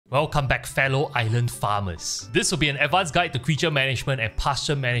Welcome back, fellow island farmers. This will be an advanced guide to creature management and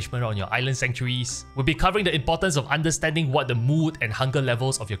pasture management on your island sanctuaries. We'll be covering the importance of understanding what the mood and hunger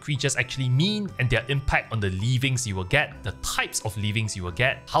levels of your creatures actually mean and their impact on the leavings you will get, the types of leavings you will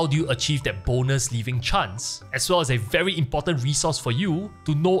get, how do you achieve that bonus leaving chance, as well as a very important resource for you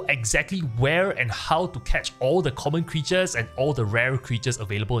to know exactly where and how to catch all the common creatures and all the rare creatures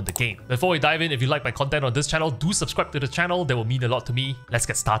available in the game. Before we dive in, if you like my content on this channel, do subscribe to the channel. That will mean a lot to me. Let's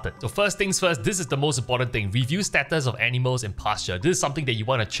get started. So first things first, this is the most important thing. Review status of animals in pasture. This is something that you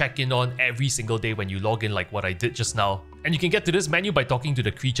want to check in on every single day when you log in, like what I did just now. And you can get to this menu by talking to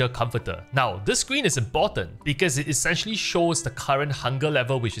the creature comforter. Now, this screen is important because it essentially shows the current hunger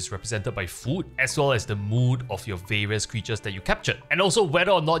level, which is represented by food, as well as the mood of your various creatures that you captured. And also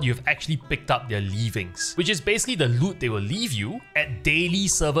whether or not you've actually picked up their leavings, which is basically the loot they will leave you at daily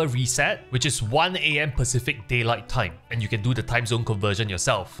server reset, which is 1 AM Pacific Daylight Time. And you can do the time zone conversion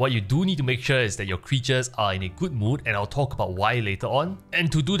yourself. What you do need to make sure is that your creatures are in a good mood, and I'll talk about why later on.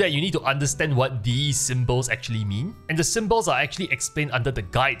 And to do that, you need to understand what these symbols actually mean. And the symbols are actually explained under the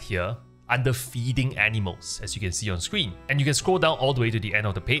guide here, under feeding animals, as you can see on screen. And you can scroll down all the way to the end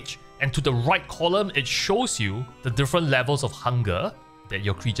of the page, and to the right column, it shows you the different levels of hunger that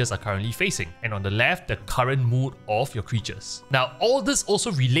your creatures are currently facing, and on the left, the current mood of your creatures. Now, all this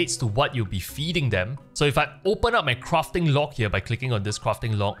also relates to what you'll be feeding them. So if I open up my crafting log here by clicking on this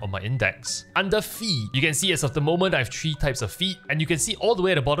crafting log on my index, under feed, you can see as of the moment I have 3 types of feed, and you can see all the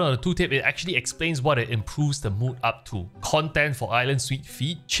way at the bottom of the tooltip, it actually explains what it improves the mood up to. Content for island sweet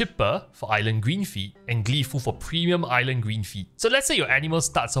feed, chipper for island green feed, and gleeful for premium island green feed. So let's say your animal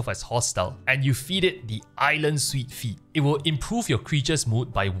starts off as hostile and you feed it the island sweet feed. It will improve your creature's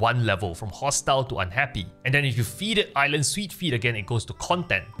mood by 1 level, from hostile to unhappy. And then if you feed it island sweet feed again, it goes to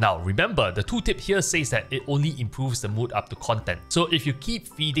content. Now remember, the tooltip here says that it only improves the mood up to content. So if you keep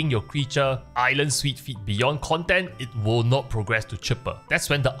feeding your creature island sweet feed beyond content, it will not progress to chipper. That's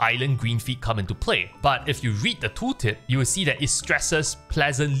when the island green feed come into play. But if you read the tooltip, you will see that it stresses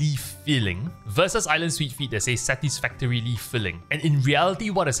pleasantly filling versus island sweet feed that says satisfactorily filling. And in reality,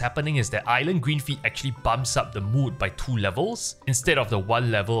 what is happening is that island green feed actually bumps up the mood by 2 levels instead of the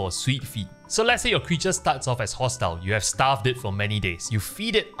 1 level of sweet feed. So let's say your creature starts off as hostile, you have starved it for many days. You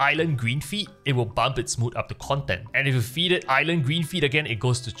feed it island green feed, it will bump its mood up to content. And if you feed it island green feed again, it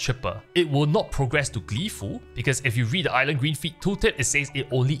goes to chipper. It will not progress to gleeful, because if you read the island green feed tooltip, it says it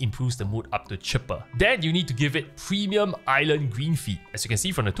only improves the mood up to chipper. Then you need to give it premium island green feed. As you can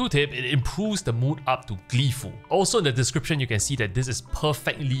see from the tooltip, it improves the mood up to gleeful. Also in the description, you can see that this is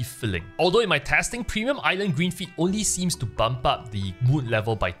perfectly filling. Although in my testing, premium island green feed only seems to bump up the mood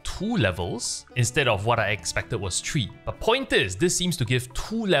level by 2 levels, instead of what I expected was 3. But point is, this seems to give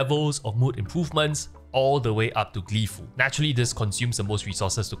 2 levels of mood improvements all the way up to gleeful. Naturally, this consumes the most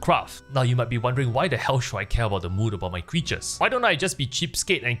resources to craft. Now you might be wondering, why the hell should I care about the mood about my creatures? Why don't I just be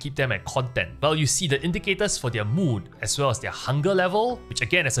cheapskate and keep them at content? Well, you see the indicators for their mood as well as their hunger level, which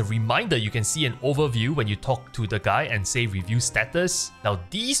again, as a reminder, you can see an overview when you talk to the guy and say review status. Now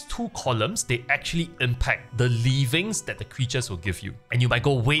these 2 columns, they actually impact the leavings that the creatures will give you. And you might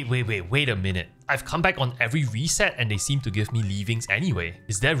go, wait a minute. I've come back on every reset and they seem to give me leavings anyway.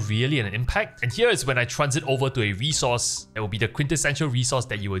 Is there really an impact? And here is when I transit over to a resource that will be the quintessential resource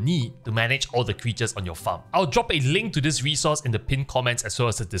that you will need to manage all the creatures on your farm. I'll drop a link to this resource in the pinned comments as well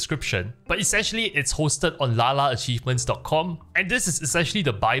as the description, but essentially it's hosted on lalaachievements.com, and this is essentially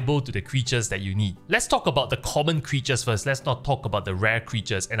the Bible to the creatures that you need. Let's talk about the common creatures first. Let's not talk about the rare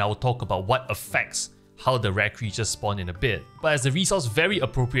creatures, and I will talk about what affects how the rare creatures spawn in a bit. But as the resource very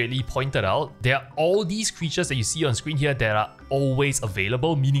appropriately pointed out, there are all these creatures that you see on screen here that are always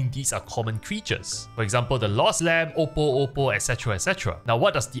available, meaning these are common creatures. For example, the lost lamb, oppo, etc, etc. Now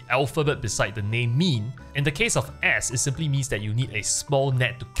what does the alphabet beside the name mean? In the case of S, it simply means that you need a small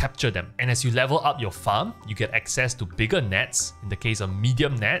net to capture them. And as you level up your farm, you get access to bigger nets, in the case of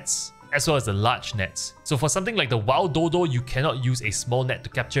medium nets, as well as the large nets. So for something like the wild dodo, you cannot use a small net to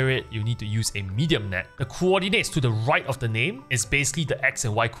capture it, you need to use a medium net. The coordinates to the right of the name is basically the X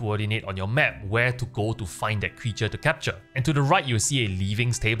and Y coordinate on your map, where to go to find that creature to capture. And to the right, you'll see a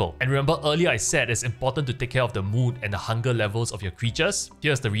leavings table. And remember earlier I said it's important to take care of the mood and the hunger levels of your creatures?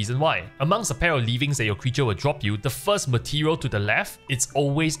 Here's the reason why. Amongst a pair of leavings that your creature will drop you, the first material to the left, it's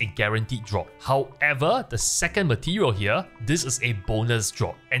always a guaranteed drop. However, the second material here, this is a bonus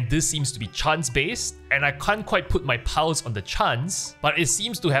drop. And this seems to be chance-based, and I can't quite put my pulse on the chance, but it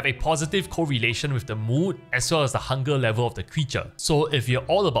seems to have a positive correlation with the mood as well as the hunger level of the creature. So if you're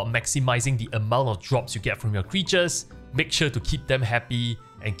all about maximizing the amount of drops you get from your creatures, make sure to keep them happy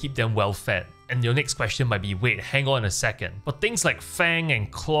and keep them well fed. And your next question might be, wait, hang on a second. But things like Fang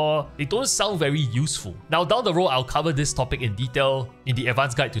and Claw, they don't sound very useful. Now down the road, I'll cover this topic in detail in the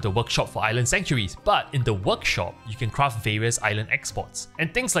advanced guide to the workshop for island sanctuaries. But in the workshop, you can craft various island exports.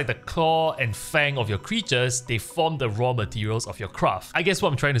 And things like the Claw and Fang of your creatures, they form the raw materials of your craft. I guess what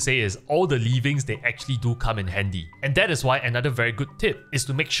I'm trying to say is all the leavings, they actually do come in handy. And that is why another very good tip is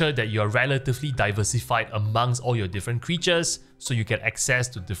to make sure that you are relatively diversified amongst all your different creatures, so you get access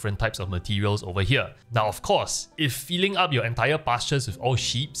to different types of materials over here. Now of course, if filling up your entire pastures with all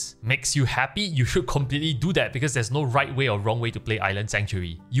sheeps makes you happy, you should completely do that because there's no right way or wrong way to play Island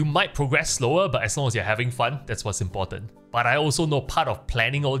Sanctuary. You might progress slower, but as long as you're having fun, that's what's important. But I also know part of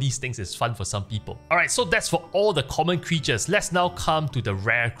planning all these things is fun for some people. Alright, so that's for all the common creatures. Let's now come to the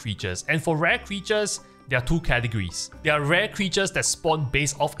rare creatures. And for rare creatures, there are two categories. There are rare creatures that spawn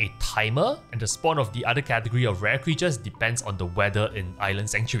based off a timer, and the spawn of the other category of rare creatures depends on the weather in Island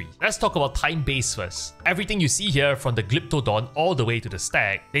Sanctuary. Let's talk about time-based first. Everything you see here, from the Glyptodon all the way to the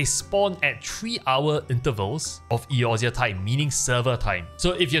stag, they spawn at 3-hour intervals of 𝐒𝐻𝐂𝐈𝐀𝐋𝐒 time, meaning server time.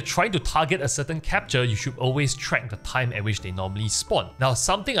 So if you're trying to target a certain capture, you should always track the time at which they normally spawn. Now,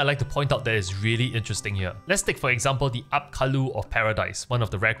 something I'd like to point out that is really interesting here. Let's take for example the 𝐒𝐿𝐂𝐿 of Paradise, one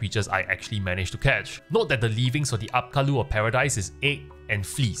of the rare creatures I actually managed to catch. Note that the leavings for the 𝐒𝐿𝐂𝐿 of Paradise is egg and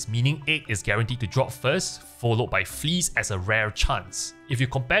fleece, meaning egg is guaranteed to drop first, followed by fleece as a rare chance. If you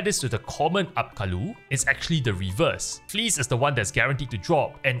compare this to the common 𝐒𝐿𝐂𝐿, it's actually the reverse. Fleece is the one that's guaranteed to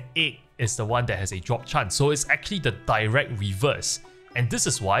drop, and egg is the one that has a drop chance. So it's actually the direct reverse. And this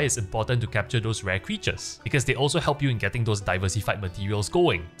is why it's important to capture those rare creatures, because they also help you in getting those diversified materials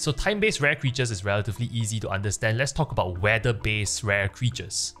going. So time-based rare creatures is relatively easy to understand. Let's talk about weather-based rare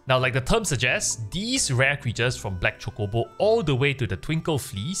creatures. Now, like the term suggests, these rare creatures from Black Chocobo all the way to the Twinkle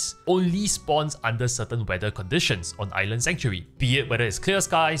Fleece only spawns under certain weather conditions on Island Sanctuary, be it whether it's clear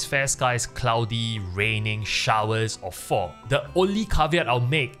skies, fair skies, cloudy, raining, showers, or fog. The only caveat I'll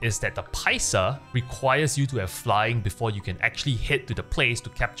make is that the Paisa requires you to have flying before you can actually head to the place to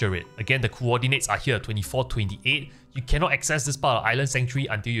capture it. Again, the coordinates are here, 24, 28. You cannot access this part of Island Sanctuary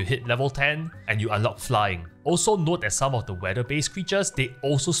until you hit level 10 and you unlock flying. Also note that some of the weather-based creatures, they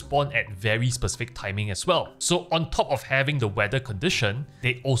also spawn at very specific timing as well. So on top of having the weather condition,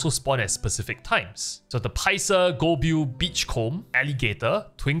 they also spawn at specific times. So the Paisa, Gobiu, Beachcomb, Alligator,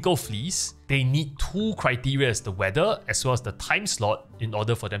 Twinkle Fleece, they need two criteria: the weather as well as the time slot in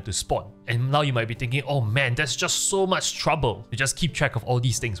order for them to spawn. And now you might be thinking, oh man, that's just so much trouble to just keep track of all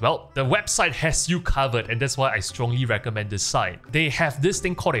these things. Well, the website has you covered, and that's why I strongly recommend this site. They have this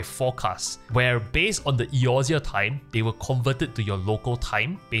thing called a forecast, where based on the 𝐒𝐻𝐂𝐿 time, they will convert it to your local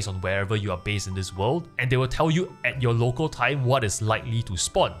time based on wherever you are based in this world, and they will tell you at your local time what is likely to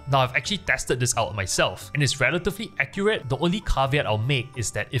spawn. Now, I've actually tested this out myself, and it's relatively accurate. The only caveat I'll make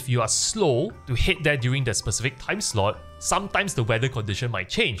is that if you are slow to hit there during the specific time slot, sometimes the weather condition might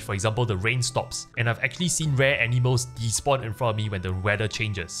change. For example, the rain stops, and I've actually seen rare animals despawn in front of me when the weather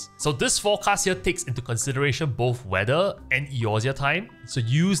changes. So this forecast here takes into consideration both weather and 𝐒𝐻𝐂𝐿 time. So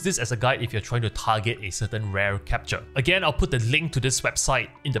use this as a guide if you're trying to target a certain rare capture. Again, I'll put the link to this website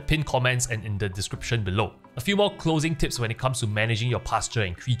in the pinned comments and in the description below. A few more closing tips when it comes to managing your pasture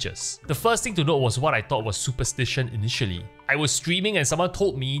and creatures. The first thing to note was what I thought was superstition initially. I was streaming and someone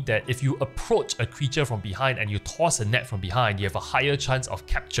told me that if you approach a creature from behind and you toss a net from behind, you have a higher chance of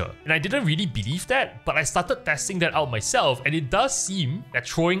capture. And I didn't really believe that, but I started testing that out myself, and it does seem that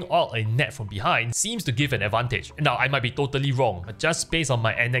throwing out a net from behind seems to give an advantage. Now, I might be totally wrong, but just based on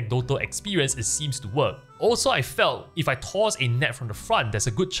my anecdotal experience, it seems to work. Also, I felt if I toss a net from the front, there's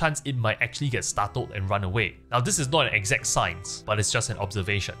a good chance it might actually get startled and run away. Now, this is not an exact science, but it's just an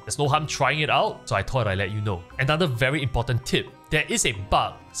observation. There's no harm trying it out, so I thought I'd let you know. Another very important tip: there is a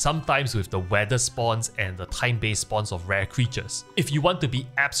bug sometimes with the weather spawns and the time-based spawns of rare creatures. If you want to be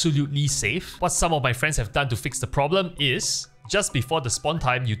absolutely safe, what some of my friends have done to fix the problem is, just before the spawn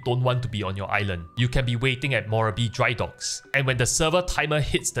time, you don't want to be on your island. You can be waiting at Morabi dry docks. And when the server timer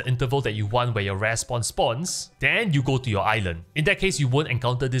hits the interval that you want where your rare spawn spawns, then you go to your island. In that case, you won't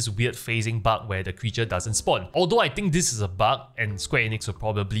encounter this weird phasing bug where the creature doesn't spawn. Although I think this is a bug and Square Enix will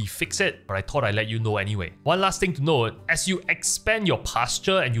probably fix it, but I thought I'd let you know anyway. One last thing to note, as you expand your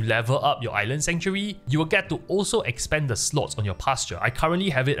pasture and you level up your island sanctuary, you will get to also expand the slots on your pasture. I currently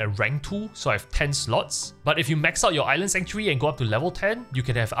have it at rank 2, so I have 10 slots. But if you max out your island sanctuary and go up to level 10, you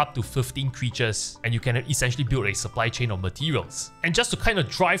can have up to 15 creatures, and you can essentially build a supply chain of materials. And just to kind of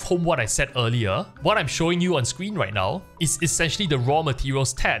drive home what I said earlier, what I'm showing you on screen right now is essentially the raw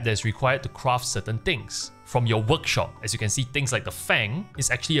materials tab that's required to craft certain things. from your workshop. As you can see, things like the fang is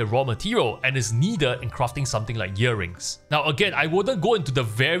actually a raw material and is needed in crafting something like earrings. Now again, I wouldn't go into the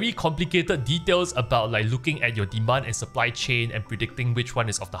very complicated details about like looking at your demand and supply chain and predicting which one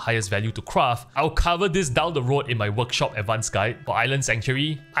is of the highest value to craft. I'll cover this down the road in my workshop advanced guide for Island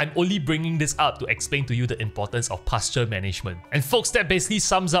Sanctuary. I'm only bringing this up to explain to you the importance of pasture management. And folks, that basically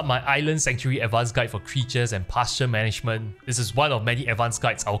sums up my Island Sanctuary advanced guide for creatures and pasture management. This is one of many advanced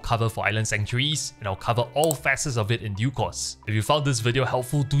guides I'll cover for Island Sanctuaries, and I'll cover all facets of it in due course. If you found this video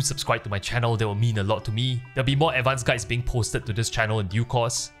helpful, do subscribe to my channel, that will mean a lot to me. There'll be more advanced guides being posted to this channel in due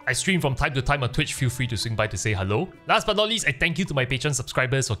course. I stream from time to time on Twitch, feel free to swing by to say hello. Last but not least, I thank you to my Patreon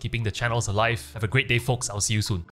subscribers for keeping the channels alive. Have a great day folks, I'll see you soon.